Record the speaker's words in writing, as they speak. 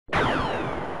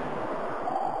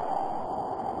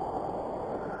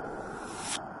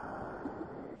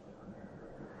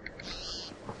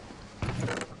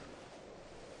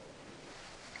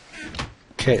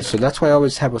Okay, so that's why I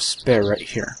always have a spare right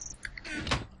here.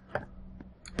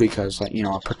 Because, like, you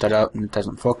know, I'll put that out and it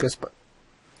doesn't focus, but...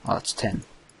 Oh, that's 10.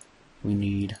 We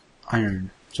need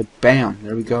iron. So, bam!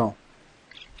 There we go.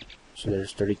 So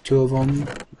there's 32 of them.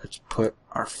 Let's put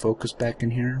our focus back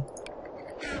in here.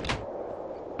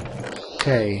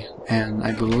 Okay, and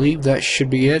I believe that should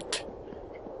be it.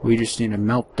 We just need to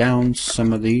melt down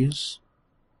some of these.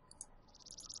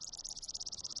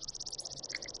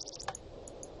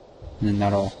 And then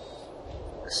that'll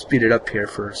speed it up here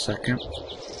for a second.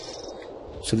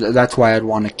 So that's why I'd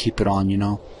want to keep it on, you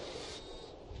know.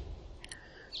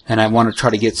 And I want to try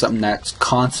to get something that's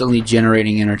constantly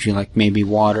generating energy, like maybe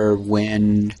water,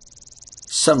 wind,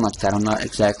 something like that. I'm not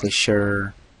exactly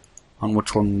sure on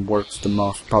which one works the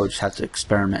most. Probably just have to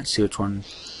experiment and see which one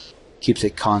keeps a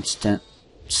constant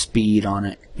speed on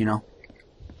it, you know.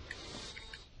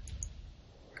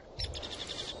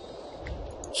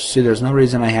 See, there's no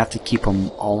reason I have to keep them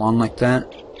all on like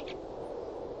that.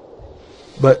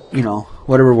 But, you know,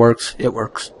 whatever works, it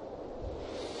works.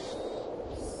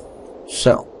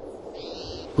 So,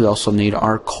 we also need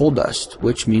our coal dust,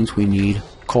 which means we need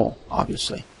coal,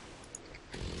 obviously.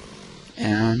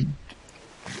 And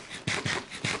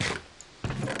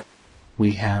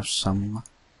we have some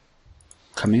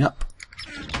coming up.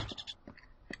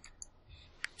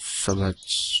 So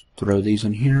let's throw these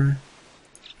in here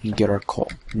and get our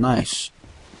coal. Nice.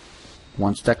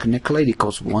 1 stack of nickelite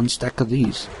equals 1 stack of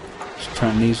these. Let's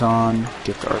turn these on,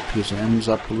 get the RPMs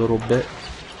up a little bit.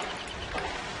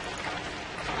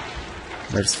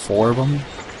 There's 4 of them.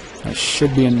 That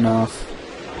should be enough.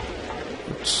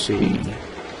 Let's see.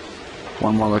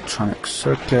 1 more electronic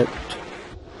circuit.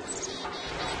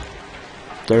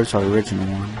 There's our original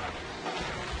one.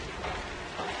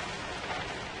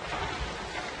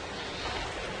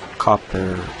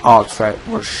 Copper. Oh, that's right.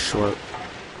 We're short.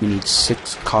 We need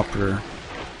 6 copper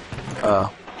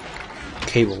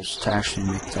cables to actually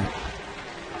make that.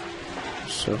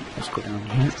 So let's go down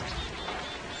here.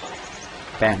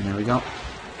 Bam, there we go.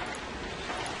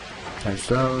 There's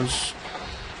those.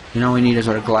 You know what we need is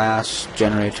our glass,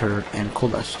 generator, and coal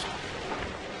dust.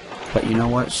 But you know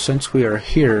what? Since we are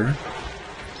here,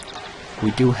 we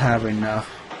do have enough.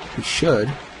 We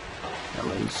should, at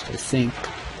least, I think.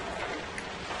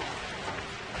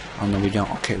 Oh no, we don't.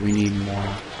 Okay, we need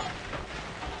more.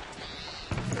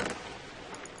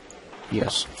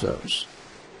 Yes, those.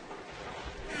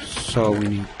 So we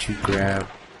need to grab...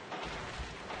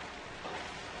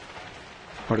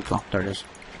 Where'd it go? There it is.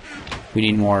 We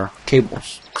need more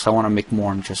cables, because I want to make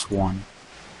more than just one.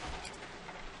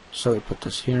 So we put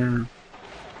this here.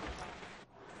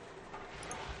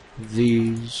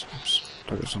 These. Oops,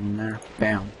 there's some there.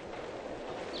 Bam.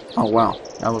 Oh wow,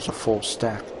 that was a full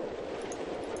stack.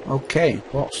 Okay,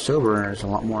 well, silver is a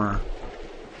lot more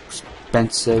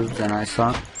expensive than I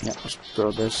thought. Yeah, let's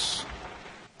throw this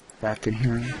back in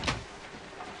here.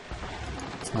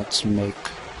 Let's make...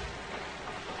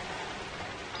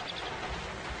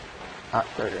 Ah,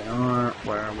 there they are.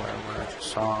 Where? I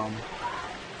just saw them.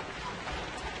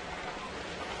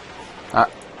 Ah,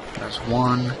 there's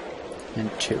 1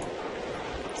 and 2.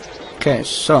 Okay,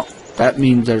 so that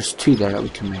means there's 2 there that we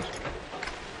can make.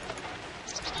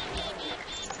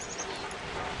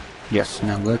 Yes,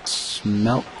 now let's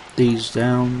melt these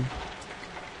down.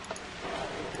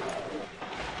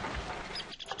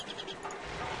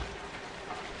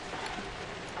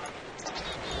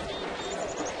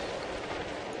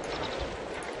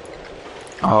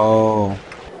 Oh.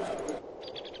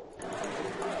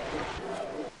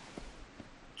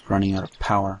 It's running out of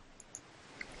power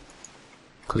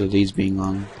because of these being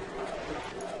on.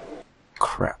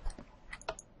 Crap.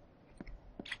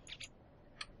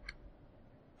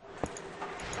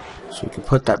 So we can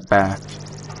put that back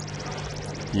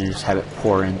and just have it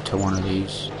pour into one of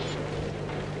these.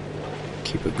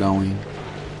 Keep it going.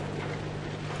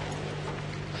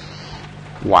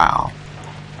 Wow.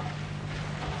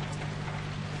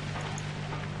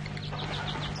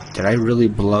 Did I really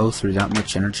blow through that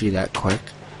much energy that quick?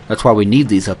 That's why we need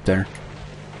these up there.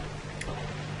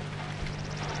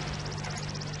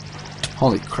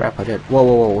 Holy crap, I did.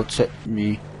 Whoa, what's it?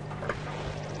 Me.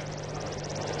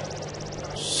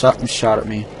 Something shot at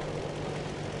me.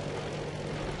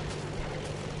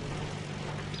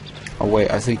 Oh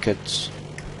wait, I think it's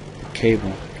a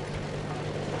cable.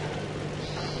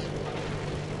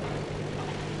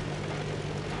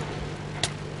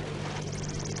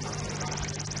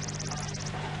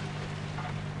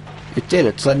 It did,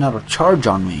 it's letting out a charge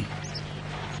on me.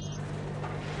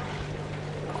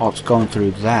 Oh, it's going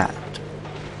through that.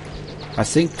 I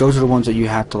think those are the ones that you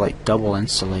have to like double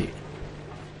insulate.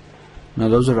 No,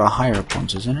 those are the higher up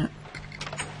ones, isn't it?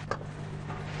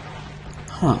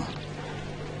 Huh.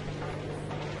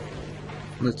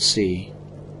 Let's see.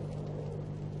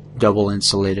 Double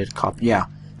insulated copper. Yeah.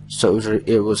 So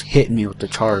it was hitting me with the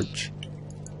charge.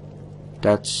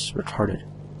 That's retarded.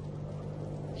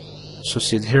 So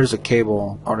see, here's a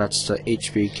cable. Oh, that's the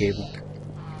HV cable.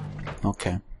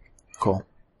 Okay. Cool.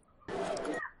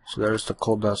 So there's the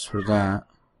coal dust for that.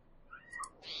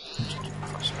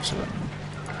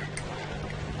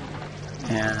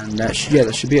 And that should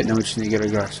be it. Now we just need to get a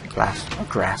grass.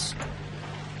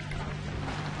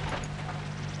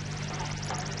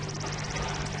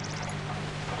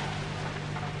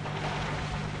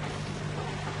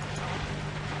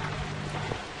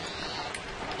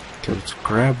 Okay, let's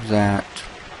grab that.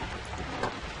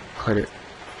 Put it.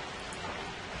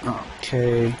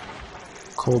 Okay.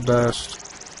 Coal dust.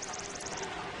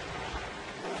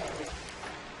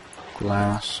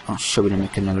 Glass. Oh shit, we didn't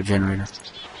make another generator.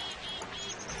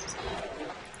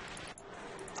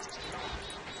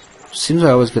 Seems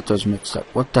I always get those mixed up.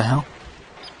 What the hell?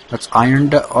 That's iron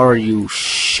dust? Are you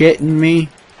shitting me?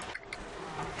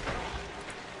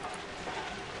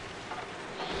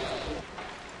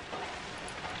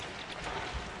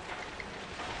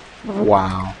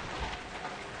 Wow.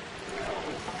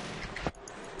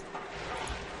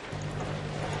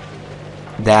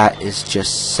 That is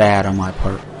just sad on my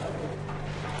part.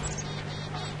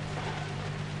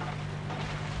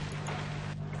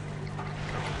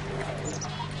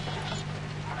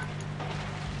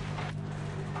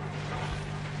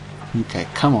 Okay,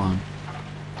 come on.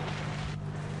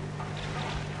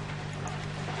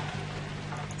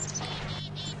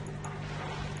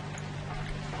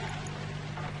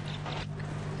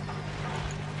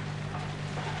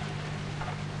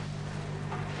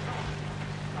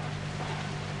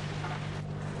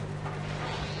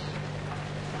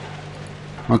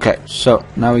 Okay, so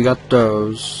now we got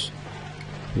those.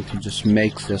 We can just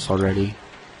make this already.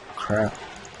 Crap.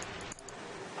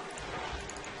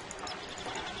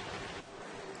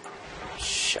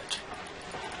 Shit.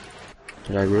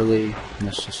 Did I really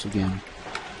miss this again?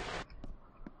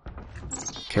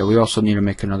 Okay, we also need to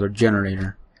make another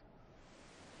generator.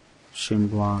 Machine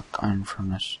block, iron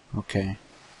furnace. Okay.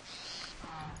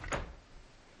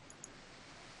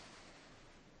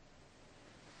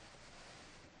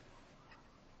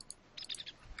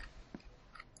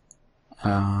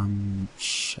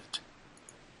 Shit.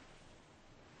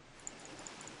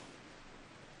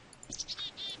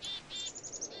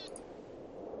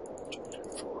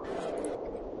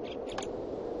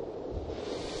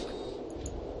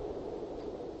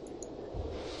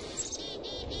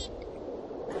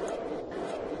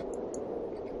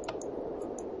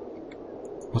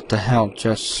 What the hell?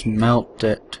 Just smelt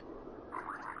it.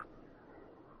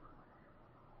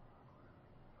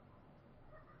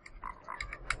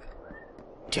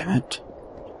 Damn it.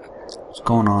 What's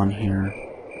going on here?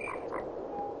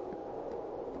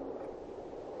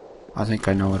 I think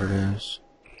I know what it is.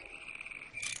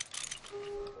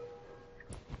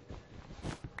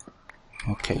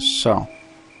 Okay, so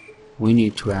we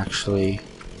need to actually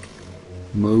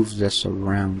move this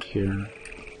around here.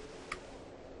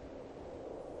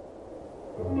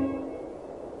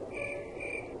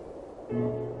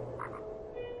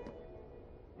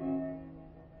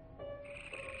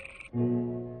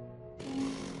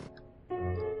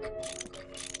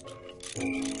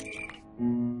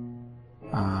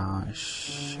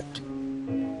 Shit.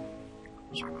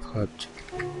 Let's put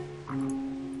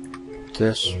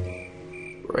this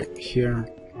right here.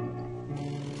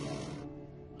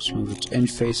 Let's move its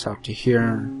end face out to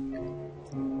here.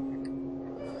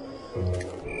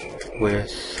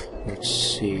 With, let's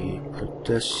see, put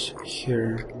this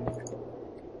here.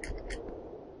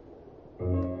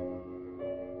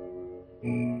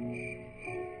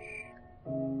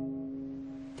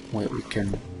 Wait, we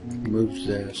can move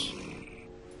this.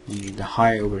 We need the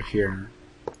high over here.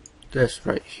 This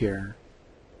right here.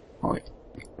 Oh wait.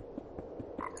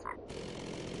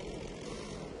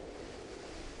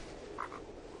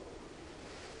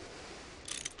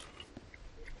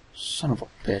 Son of a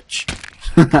bitch.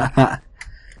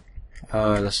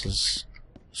 Oh, this is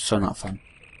so not fun.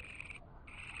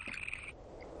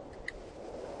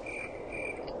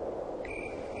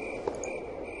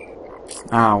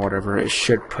 Ah, whatever. It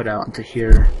should put out into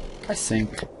here, I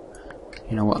think.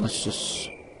 You know what, let's just...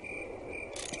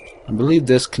 I believe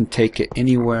this can take it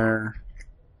anywhere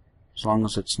as long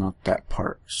as it's not that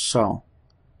part. So,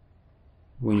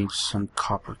 we need some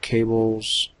copper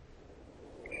cables.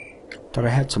 Thought I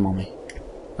had some on me.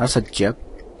 That's a jib.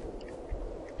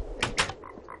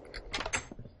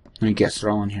 Let me guess, they're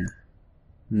all in here.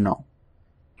 No.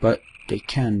 But they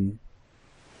can...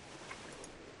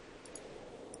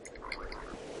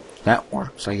 That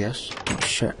works, I guess. Oh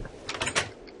shit.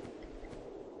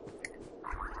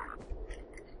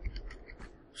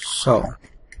 So,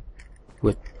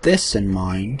 with this in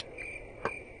mind,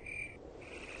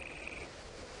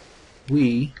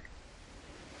 we...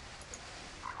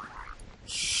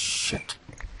 Shit.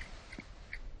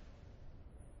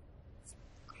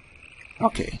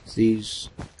 Okay, these...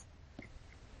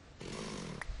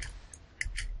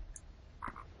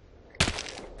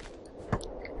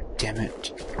 Damn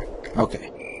it.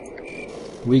 Okay.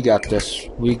 We got this.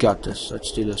 We got this.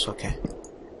 Let's do this. Okay.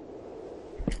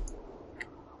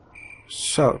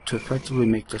 So, to effectively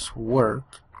make this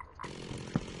work,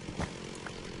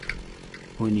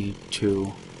 we need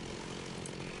to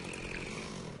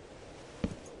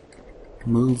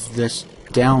move this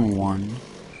down one.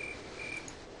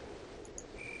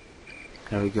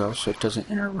 There we go, so it doesn't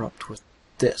interrupt with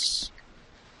this.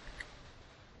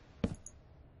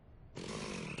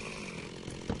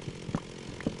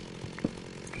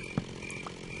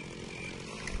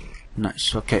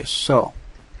 Nice. Okay, so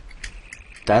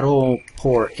that'll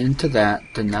pour into that,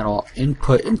 then that'll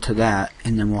input into that,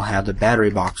 and then we'll have the battery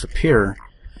box appear,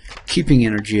 keeping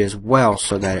energy as well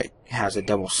so that it has a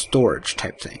double storage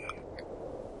type thing.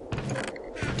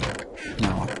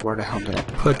 Now, where the hell did I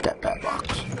put that bat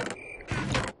box?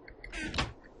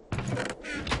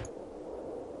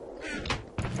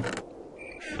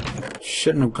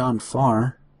 Shouldn't have gone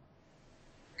far.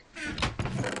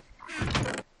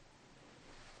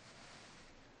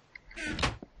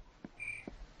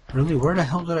 Really, where the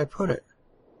hell did I put it?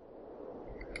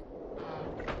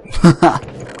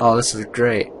 Oh, this is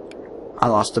great. I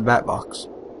lost the bat box.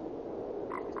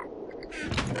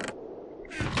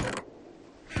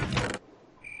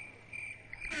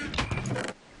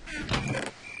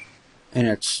 And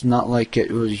it's not like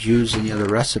it was used in the other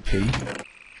recipe.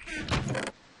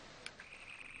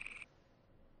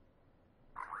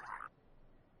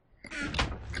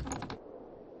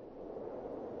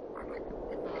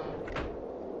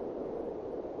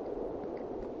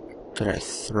 Did I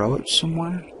throw it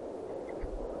somewhere?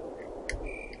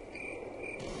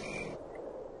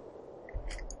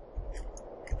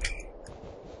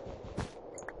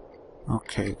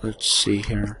 Okay, let's see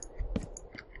here.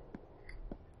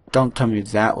 Don't tell me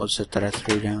that was it that I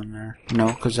threw down there. No,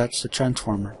 because that's the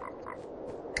transformer.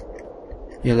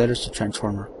 Yeah, that is the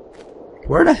transformer.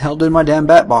 Where the hell did my damn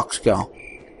bat box go?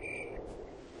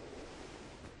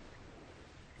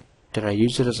 Did I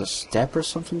use it as a step or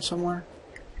something somewhere?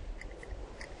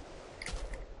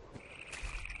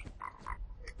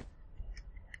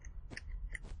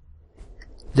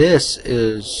 This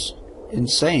is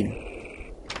insane.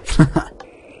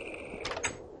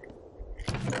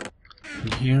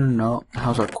 Here, no.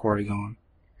 How's our quarry going?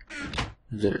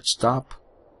 Did it stop?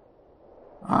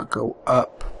 Go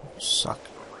up. Suck.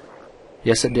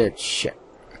 Yes, it did. Shit.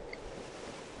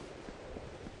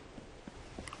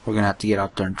 We're gonna have to get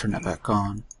out there and turn that back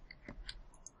on.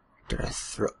 Did I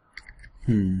throw...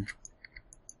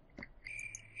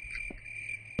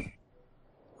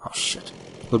 Oh, shit.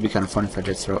 It would be kind of fun if I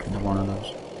did throw it into one of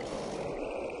those.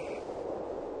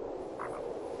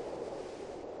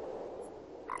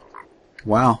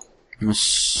 Wow.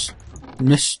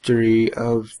 Mystery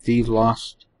of the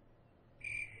lost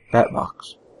bat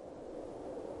box.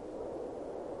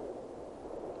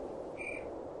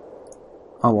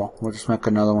 Oh well, we'll just make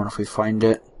another one if we find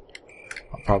it.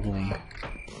 I'll probably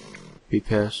be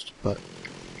pissed, but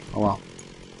oh well.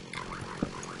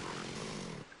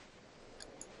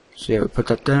 So yeah, we put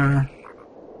that there.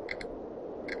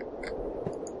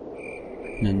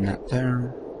 And then that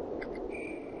there.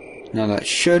 Now that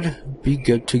should be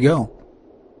good to go.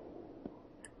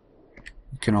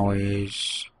 You can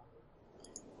always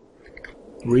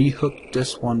rehook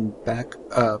this one back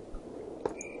up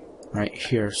right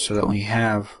here so that we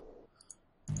have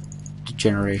the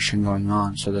generation going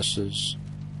on. So this is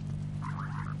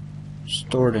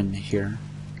stored in here.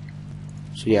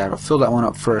 So yeah, it'll fill that one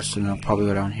up first, and it'll probably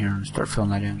go down here and start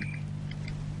filling that in.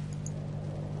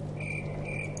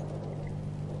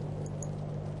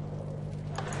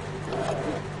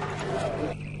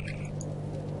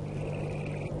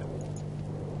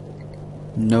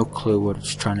 No clue what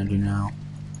it's trying to do now.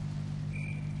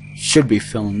 Should be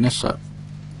filling this up.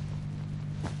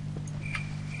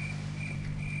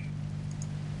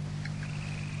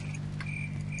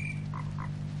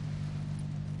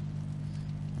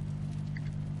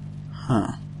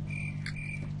 Huh. I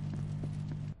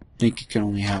think you can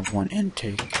only have one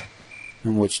intake,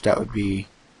 in which that would be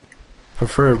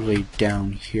preferably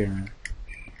down here.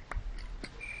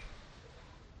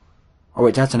 Oh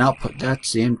wait, that's an output.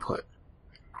 That's the input.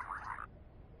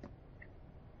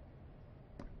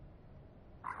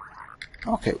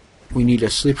 Okay, we need to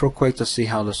sleep real quick to see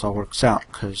how this all works out,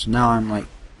 because now I'm like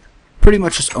pretty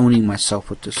much just owning myself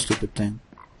with this stupid thing.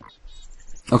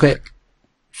 Okay,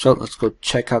 so let's go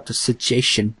check out the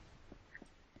situation.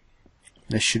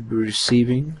 I should be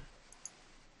receiving.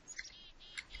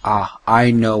 Ah,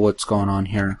 I know what's going on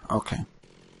here. Okay.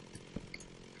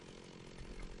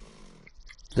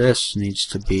 This needs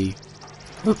to be...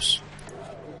 Oops.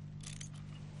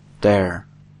 There.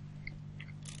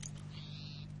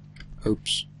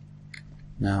 Oops.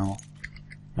 Now.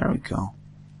 There we go.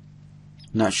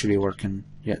 And that should be working.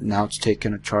 Yeah, now it's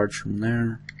taking a charge from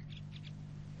there.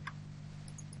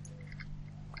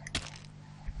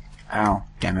 Ow,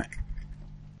 damn it.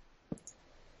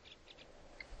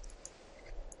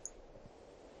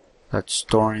 That's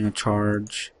storing a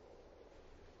charge.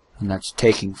 And that's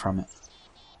taking from it.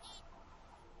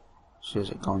 So is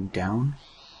it going down?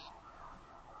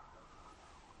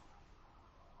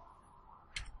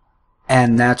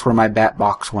 And that's where my bat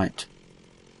box went.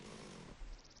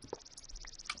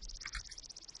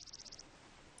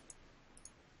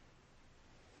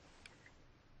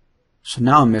 So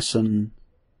now I'm missing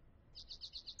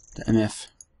the MF.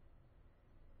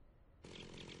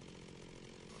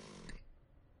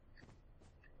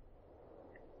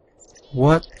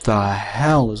 What the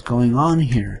hell is going on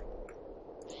here?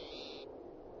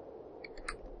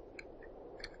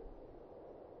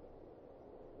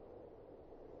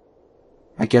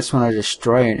 I guess when I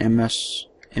destroy an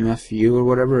MFU or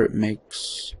whatever, it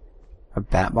makes a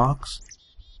bat box?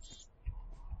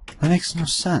 That makes no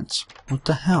sense. What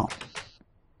the hell?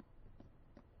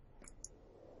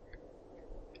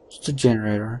 It's a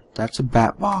generator. That's a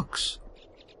bat box.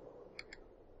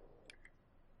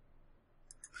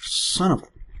 Son of a...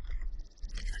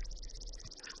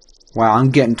 Wow, I'm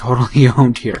getting totally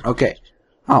owned here. Okay.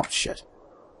 Oh, shit.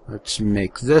 Let's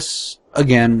make this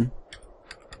again.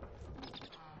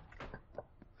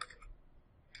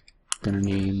 Gonna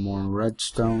need more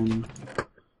redstone.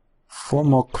 4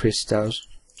 more crystals.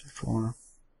 4.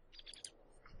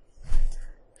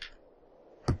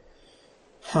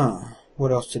 Huh.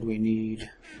 What else did we need?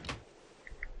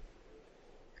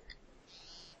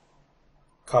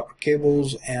 Copper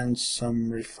cables and some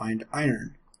refined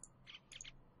iron.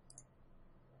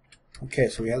 Okay,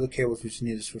 so we have the cables, we just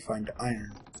need this refined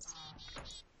iron.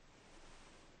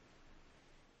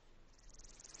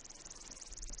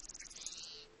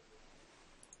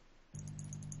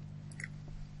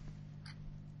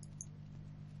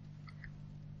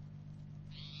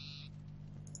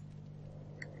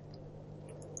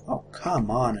 Oh,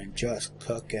 come on and just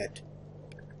cook it.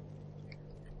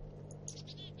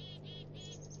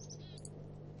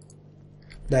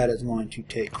 That is going to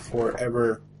take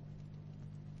forever.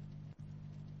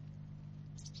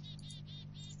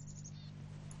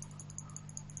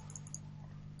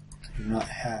 Do not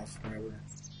have forever.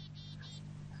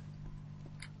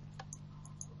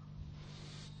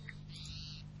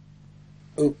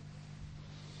 Oop.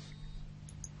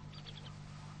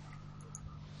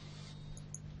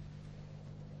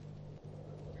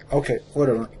 Okay,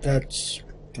 whatever. That's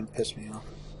gonna piss me off.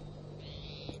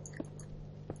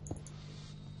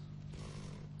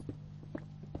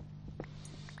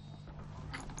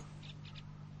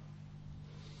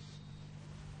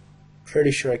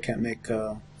 Pretty sure I can't make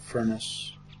a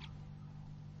furnace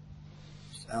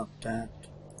without that.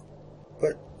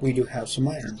 But we do have some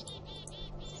iron.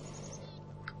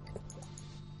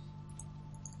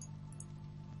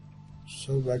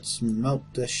 So let's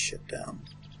melt this shit down.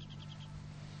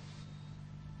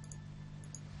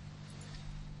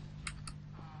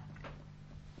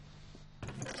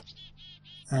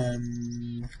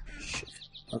 Shit.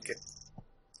 Okay.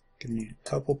 Gonna need a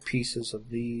couple pieces of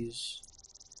these.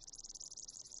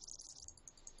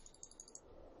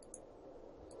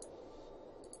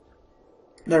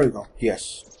 There we go.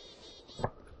 Yes.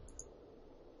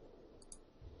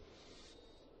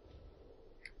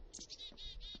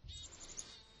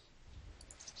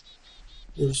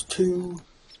 There's 2.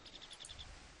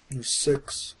 There's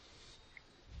 6.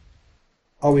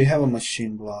 Oh, we have a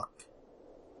machine block.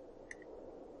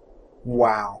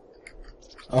 Wow.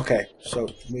 Okay, so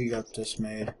we got this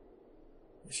made.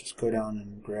 Let's just go down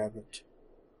and grab it.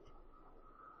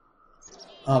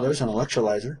 Oh, there's an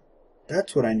electrolyzer.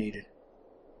 That's what I needed.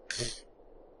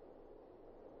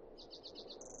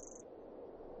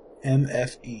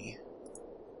 MFE.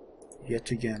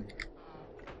 Yet again.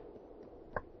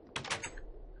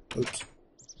 Oops.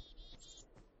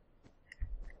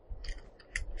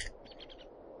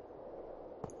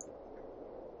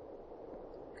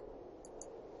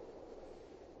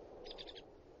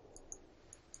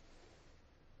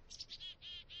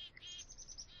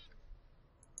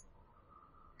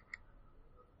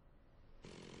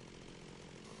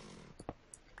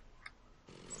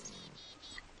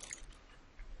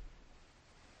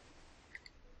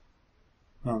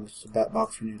 Oh, this is a bat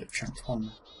box. We need a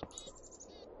transformer.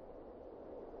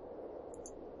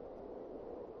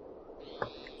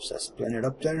 Is that splitting it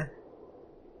up there?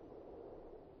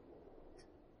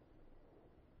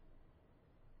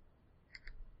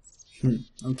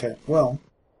 Okay, well,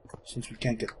 since we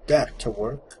can't get that to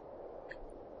work,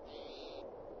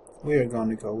 we are going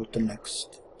to go with the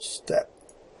next step,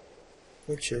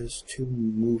 which is to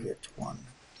move it one.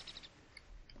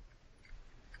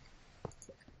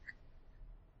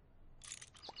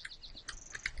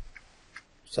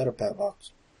 Is that a bat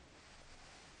box?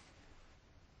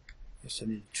 Yes, I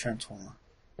need a transformer.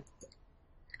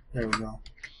 There we go.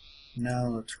 Now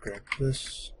let's grab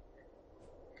this.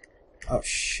 Oh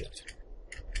shit.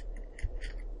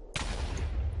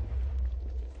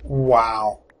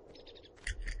 Wow.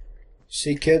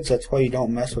 See, kids, that's why you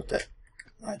don't mess with it.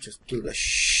 I just blew the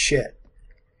shit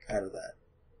out of that.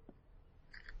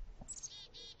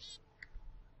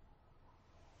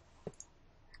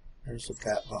 There's the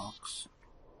bat box.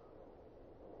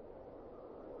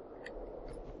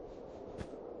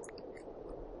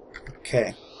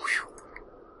 Okay.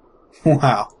 Whew.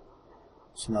 Wow.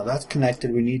 So now that's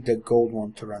connected. We need the gold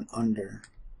one to run under.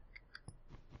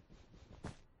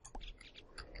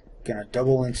 Gonna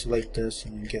double insulate this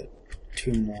and then get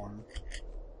 2 more.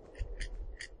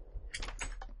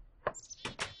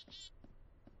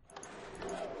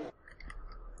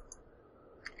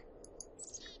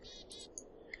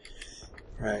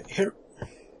 Right here.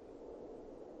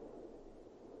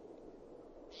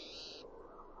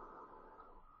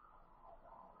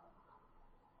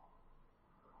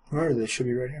 Where are they? Should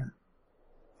be right here.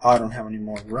 Oh, I don't have any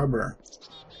more rubber.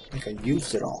 I think I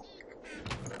used it all.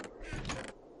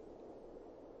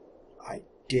 I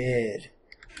did.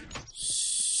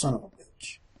 Son of a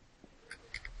bitch.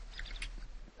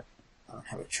 I don't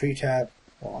have a tree tab.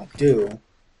 Well, I do.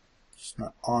 It's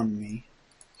not on me.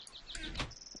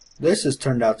 This has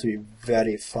turned out to be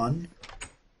very fun.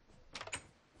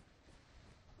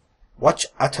 Watch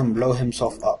Atom blow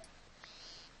himself up.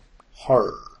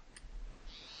 Horror.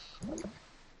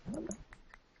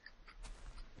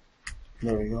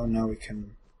 There we go. Now we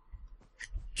can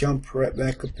jump right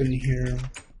back up in here.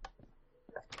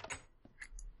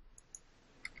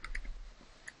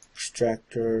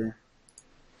 Extractor.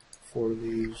 4 of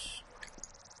these.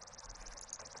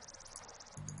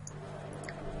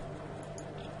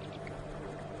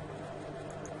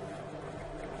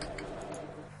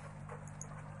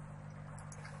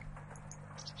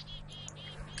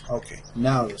 Okay,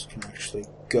 now this can actually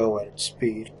go at its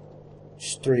speed.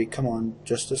 Just 3, come on,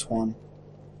 just this one.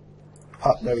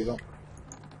 Pop, there we go.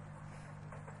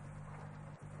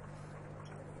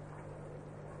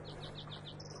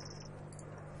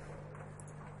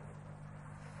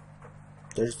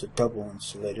 There's the double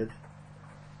insulated.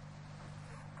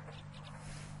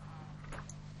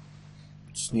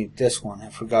 Just need this one. I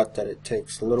forgot that it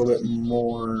takes a little bit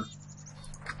more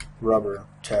rubber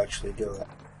to actually do it.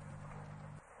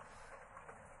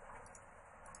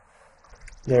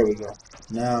 There we go.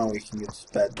 Now we can get this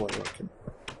bad boy working.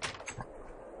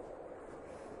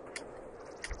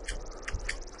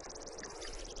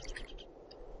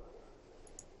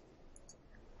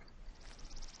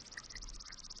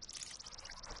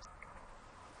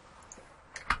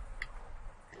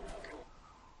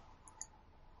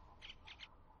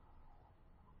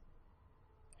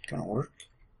 Gonna work?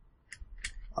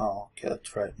 Oh, okay,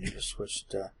 that's right. Need to switch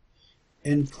the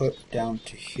input down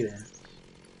to here.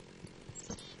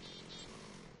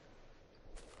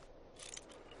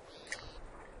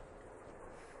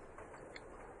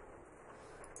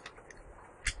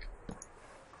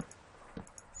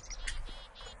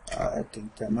 I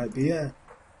think that might be it.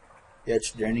 Yeah,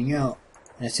 it's draining out.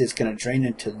 And I see it's going to drain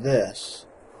into this.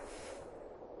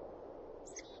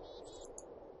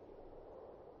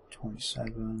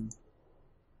 27.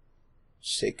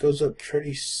 See, it goes up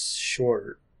pretty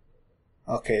short.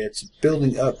 Okay, it's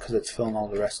building up because it's filling all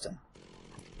the rest in.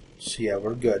 So yeah,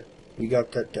 we're good. We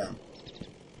got that done.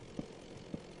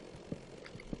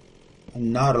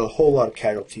 And not a whole lot of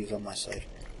casualties on my side.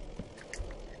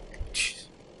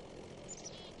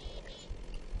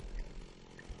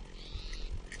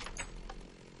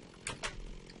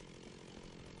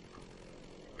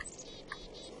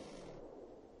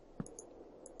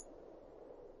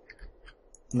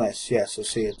 Nice, yeah, so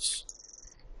see it's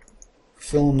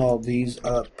filling all these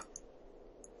up.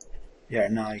 Yeah,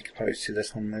 now you can probably see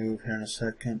this one move here in a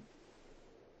second.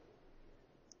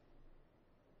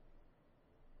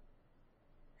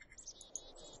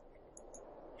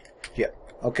 Yeah,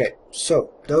 okay,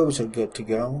 so those are good to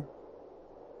go.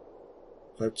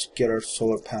 Let's get our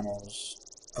solar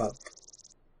panels up.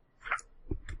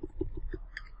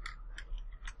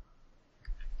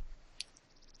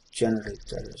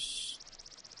 generators.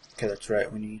 Okay, that's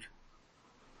right, we need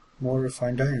more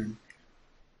refined iron.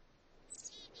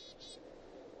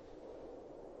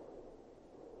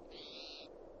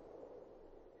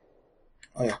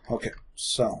 Oh yeah, okay,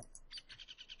 so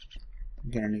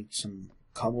I'm gonna need some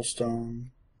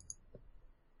cobblestone.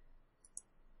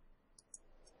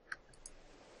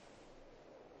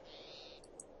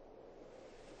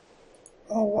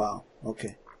 Oh wow,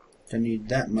 okay. Don't need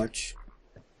that much.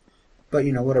 But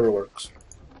you know, whatever works.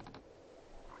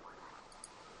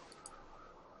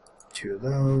 2 of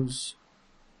those.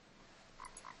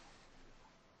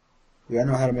 We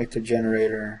gotta know how to make the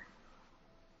generator.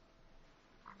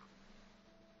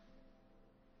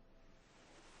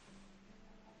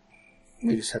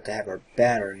 We just have to have our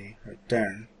battery right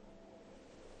there.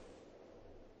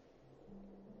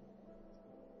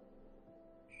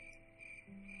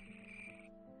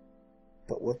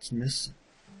 But what's missing?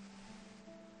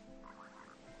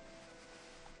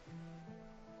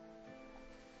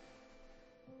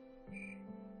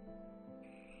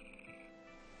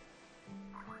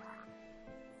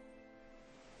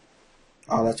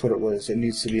 Oh, that's what it was. It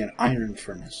needs to be an iron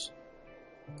furnace.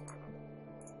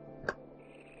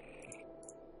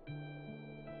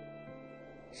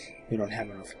 We don't have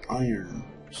enough iron,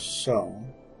 so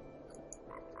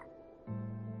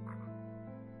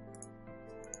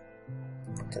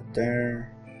put that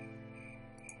there.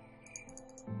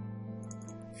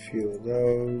 A few of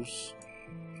those.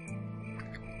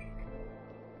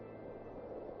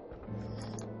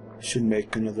 Should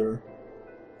make another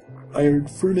iron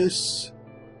furnace,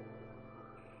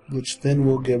 which then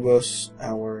will give us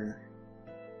our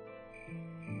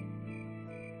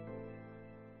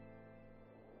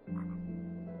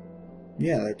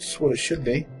that's what it should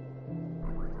be.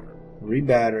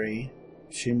 Rebattery,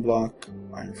 machine block,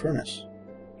 iron furnace.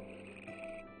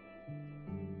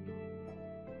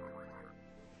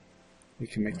 We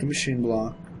can make the machine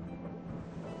block.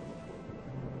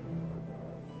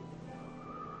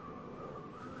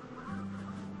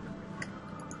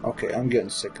 Okay, I'm getting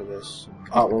sick of this.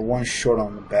 Oh, we're 1 short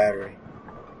on the battery.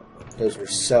 Those were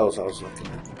cells I was looking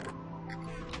at.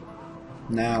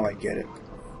 Now I get it.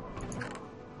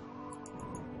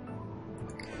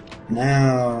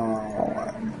 Now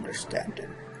I'm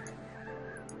understanding.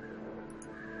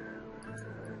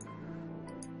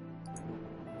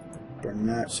 Burn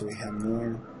that so we have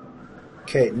more.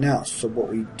 Okay, now, so what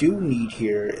we do need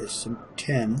here is some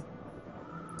tin.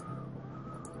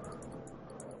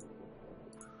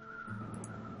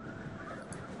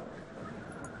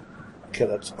 Okay,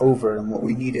 that's over than what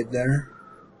we needed there.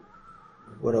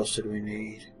 What else did we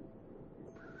need?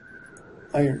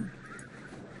 Iron.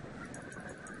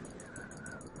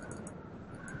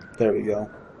 There we go.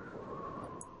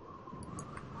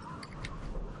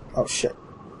 Oh shit.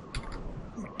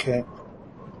 Okay.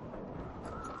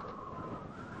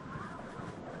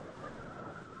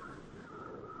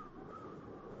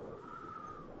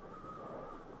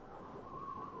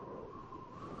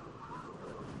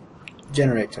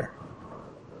 Generator.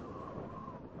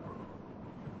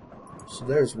 So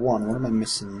there's one. What am I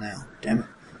missing now? Damn it.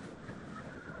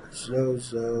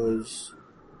 Those.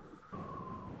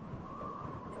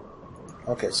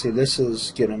 Okay, see, this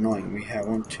is getting annoying. We have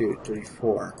 1, 2, 3,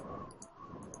 4.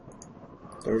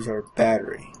 There's our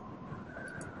battery.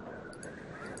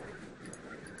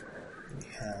 We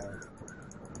have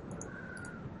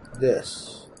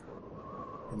this.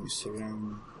 Let me see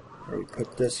where we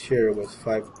put this here with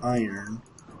 5 iron.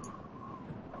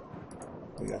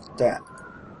 We got that.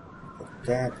 Got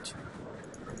that.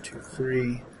 2,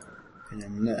 3. And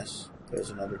then this. There's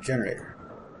another generator.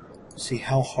 See,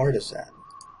 how hard is that?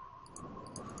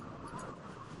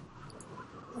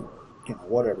 You know,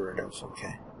 whatever it is,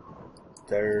 okay.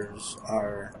 There's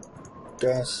our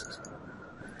dust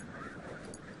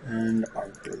and our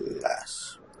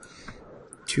glass.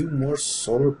 2 more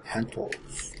solar panels.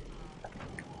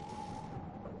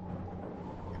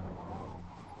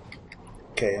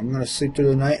 Okay, I'm gonna sleep through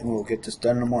the night and we'll get this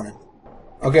done in the morning.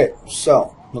 Okay,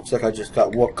 so looks like I just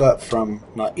got woke up from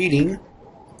not eating.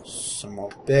 Some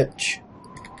more bitch.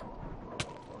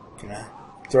 Gonna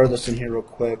throw this in here real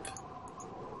quick.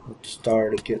 With the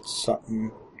star to get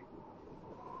something.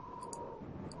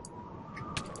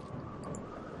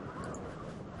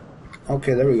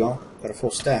 Okay, there we go. Got a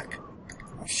full stack.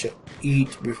 I should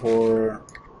eat before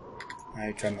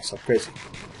I drive myself crazy.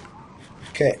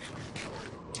 Okay.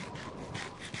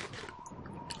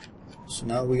 So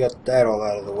now we got that all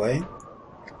out of the way.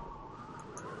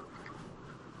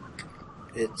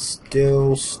 It's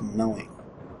still snowing.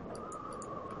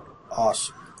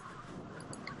 Awesome.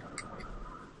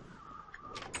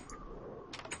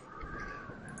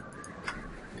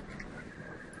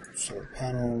 solar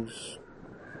panels.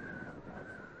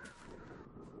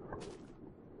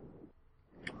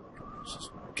 This is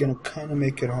gonna kind of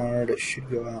make it hard. It should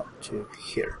go out to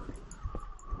here.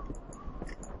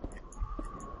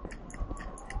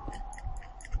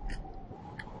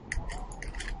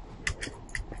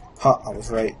 Ha, I was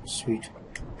right. Sweet.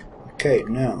 Okay,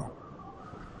 now.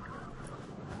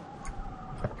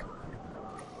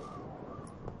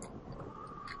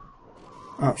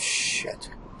 Oh, shit.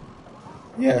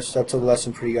 Yes, that's a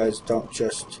lesson for you guys. Don't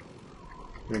just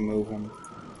remove them.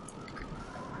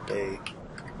 They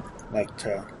like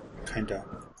to kind of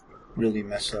really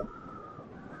mess up.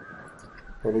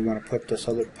 But we're going to put this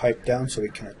other pipe down so we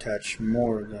can attach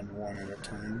more than one at a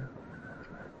time.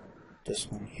 This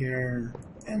one here,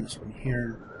 and this one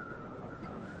here.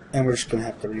 And we're just going to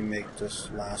have to remake this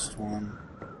last one.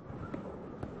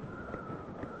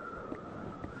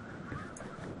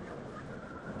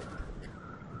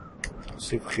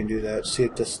 See if we can do that. See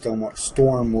if this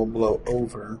storm will blow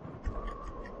over.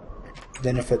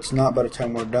 Then if it's not by the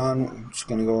time we're done, I'm just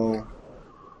going to go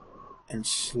and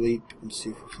sleep and see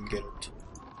if we can get it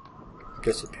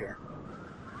disappear.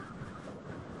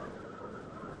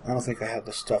 I don't think I have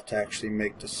the stuff to actually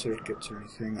make the circuits or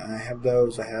anything. I have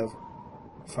those. I have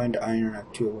find iron. I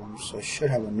have 2 of them, so I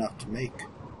should have enough to make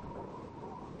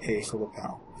a solar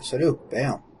panel. Yes, I do.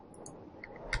 Bam.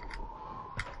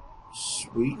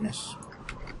 Sweetness.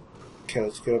 Okay,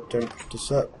 let's get up there and put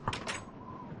this up.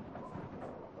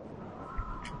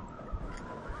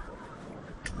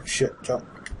 Oh, shit, jump.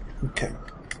 Okay.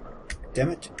 Damn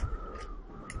it.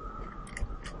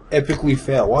 Epically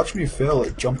fail. Watch me fail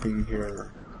at jumping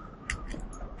here.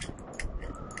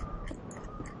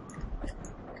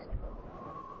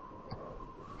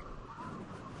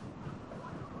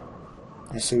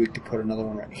 And so we could put another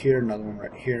one right here, another one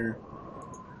right here.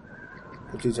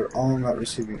 But these are all not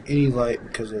receiving any light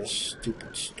because of a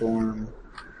stupid storm.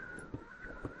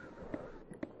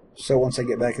 So once I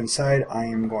get back inside, I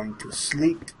am going to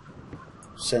sleep.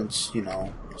 Since, you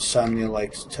know, Insomnia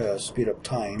likes to speed up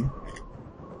time.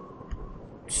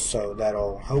 So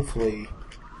that'll hopefully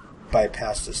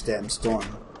bypass this damn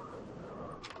storm.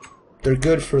 They're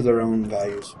good for their own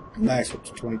values. Nice, up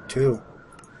to 22.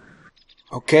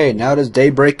 Okay, now it is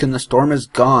daybreak and the storm is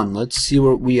gone. Let's see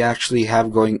what we actually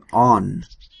have going on.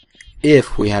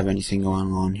 If we have anything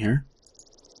going on here.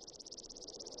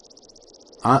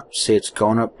 See, it's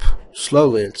going up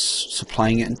slowly. It's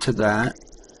supplying it into that.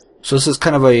 So this is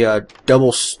kind of a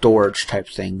double storage type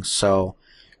thing. So,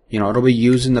 you know, it'll be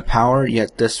using the power,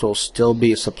 yet this will still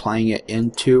be supplying it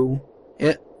into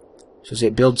it. So see,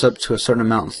 it builds up to a certain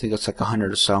amount. I think it's like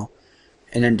 100 or so.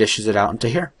 And then dishes it out into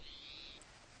here.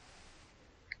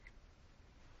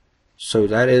 So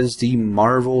that is the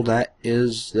marvel that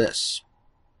is this.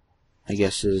 I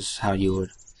guess is how you would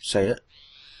say it.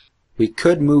 We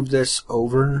could move this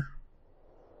over,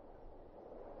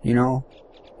 you know,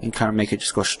 and kind of make it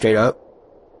just go straight up.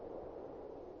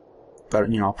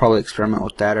 But, you know, I'll probably experiment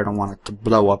with that. I don't want it to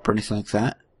blow up or anything like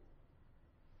that.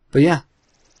 But yeah.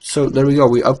 So there we go.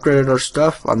 We upgraded our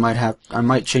stuff. I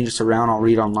might change this around. I'll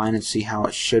read online and see how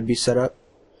it should be set up.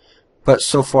 But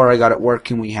so far I got it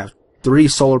working. We have 3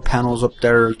 solar panels up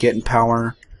there getting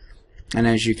power. And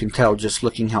as you can tell, just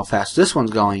looking how fast this one's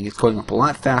going, it's going up a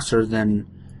lot faster than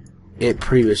it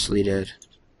previously did.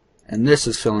 And this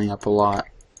is filling up a lot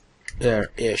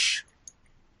there-ish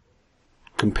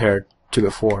compared to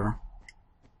before.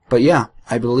 But yeah,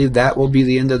 I believe that will be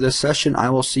the end of this session. I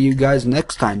will see you guys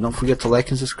next time. Don't forget to like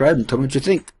and subscribe and tell me what you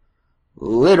think.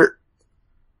 Later.